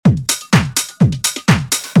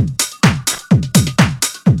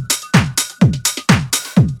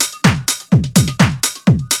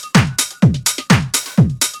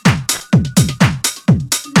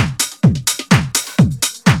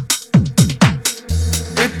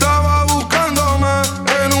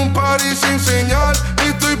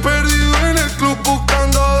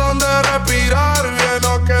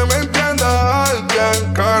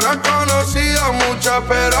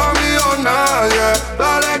pero mío nadie.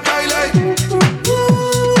 Dale, Kylie.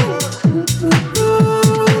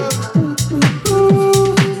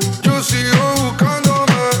 Yo sigo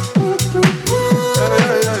buscándome.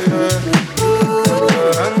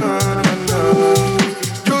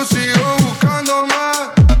 Yo sigo buscándome.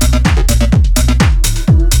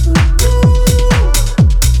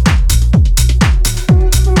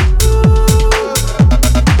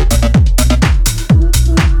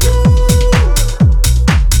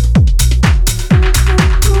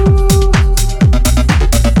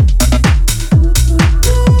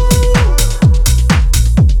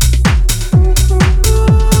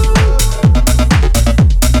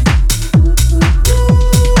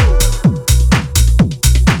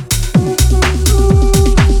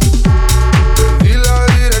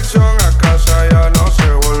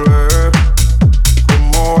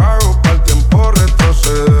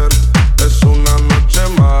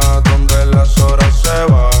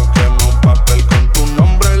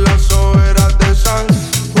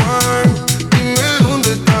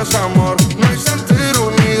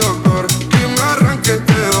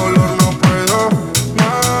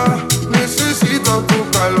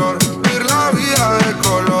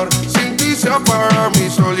 Para mi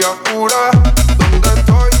sol y oscura. ¿Dónde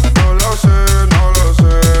estoy? No lo sé, no lo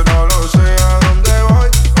sé, no lo sé. ¿A dónde voy?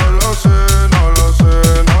 No lo sé, no lo sé,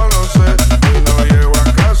 no lo sé. Y no llego a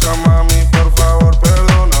casa, mami, por favor,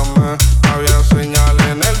 perdóname. Había señal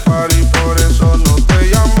en el party, por eso no te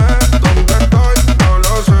llamé. ¿Dónde estoy? No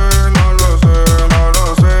lo sé, no lo sé, no lo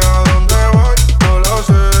sé. ¿A dónde voy? No lo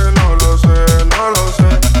sé, no lo sé, no lo sé.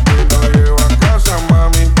 Y no llego a casa,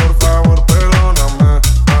 mami, por favor, perdóname.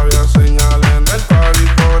 Había señal en el party,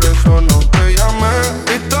 por eso no te llamé.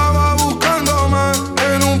 Estaba buscándome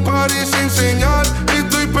en un party sin señal.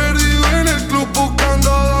 Estoy perdido en el club buscando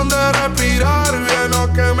dónde respirar. Bien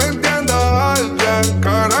o que me entienda alguien.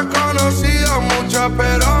 Cara conocida, mucha,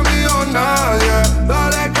 pero